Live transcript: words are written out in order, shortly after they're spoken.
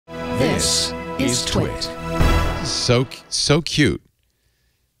This is TWiT. So cute.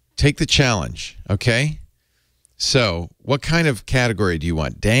 Take the challenge, okay? So, what kind of category do you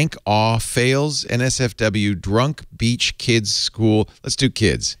want? Dank, awe, fails, NSFW, drunk, beach, kids, school. Let's do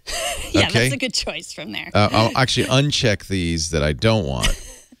kids. Yeah, okay? that's a good choice from there. I'll actually uncheck these that I don't want.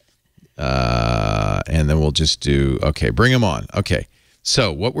 And then we'll just do, okay, bring them on. Okay.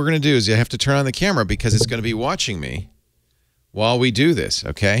 So, what we're going to do is you have to turn on the camera because it's going to be watching me while we do this,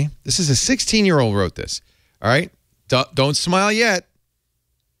 okay? This is a 16-year-old wrote this. All right? Don't smile yet.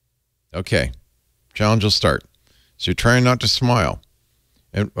 Okay. Challenge will start. So you're trying not to smile.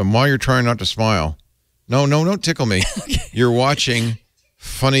 And while you're trying not to smile, no, don't tickle me. Okay. You're watching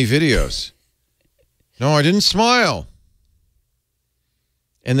funny videos. No, I didn't smile.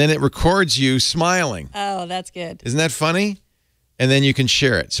 And then it records you smiling. Oh, that's good. Isn't that funny? And then you can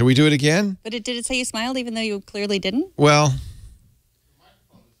share it. So we do it again? But did it say you smiled even though you clearly didn't? Well,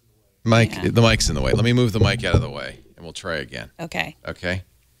 the mic's in the way. Let me move the mic out of the way, and we'll try again. Okay. Okay?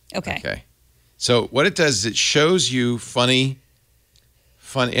 Okay. Okay. So what it does is it shows you funny,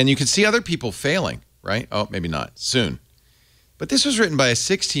 and you can see other people failing, right? Oh, maybe not. Soon. But this was written by a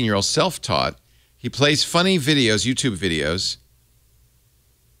 16-year-old self-taught. He plays funny videos, YouTube videos.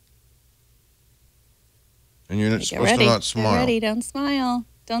 And you're not supposed to not smile. Get ready. Don't smile.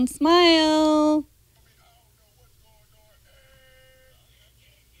 Don't smile.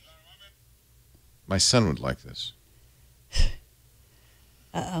 My son would like this.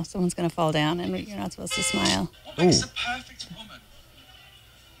 Uh-oh, someone's going to fall down, and you're not supposed to smile. What makes a perfect woman?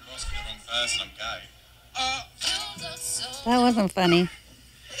 You're asking the wrong person, I'm gay. That wasn't funny.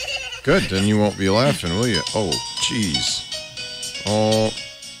 Good, then you won't be laughing, will you? Oh, jeez. Oh,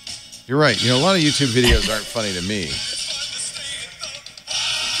 you're right. You know, a lot of YouTube videos aren't funny to me.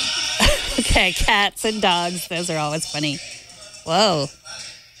 Okay, cats and dogs, those are always funny. Whoa.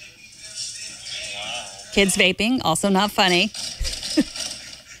 Kids vaping, also not funny.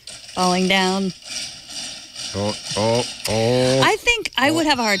 Falling down. Oh. I think I would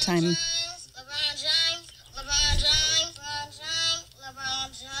have a hard time.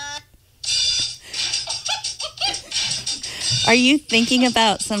 Are you thinking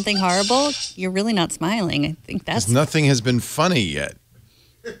about something horrible? You're really not smiling. I think that's... Nothing has been funny yet.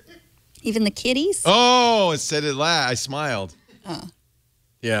 Even the kitties? Oh, it said it I smiled. Oh.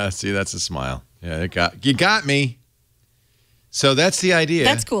 Yeah, see, that's a smile. Yeah, you got me. So that's the idea.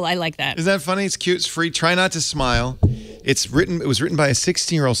 That's cool. I like that. Isn't that funny? It's cute. It's free. Try not to smile. It was written by a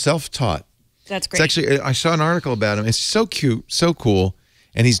 16-year-old self-taught. That's great. It's actually, I saw an article about him. It's so cute, so cool,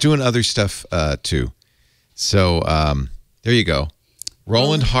 and he's doing other stuff too. So there you go.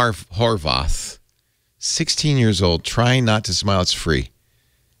 Roland Howarth, 16 years old, trying not to smile. It's free,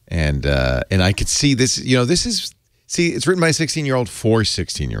 and I could see this. You know, this is. See, it's written by a 16-year-old for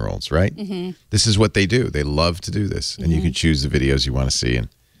 16-year-olds, right? Mm-hmm. This is what they do. They love to do this. And you can choose the videos you want to see and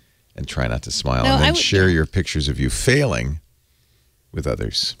try not to smile. And then share your pictures of you failing with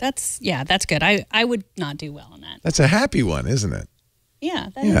others. That's good. I would not do well on that. That's a happy one, isn't it? Yeah,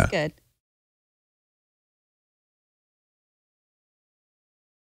 that is good.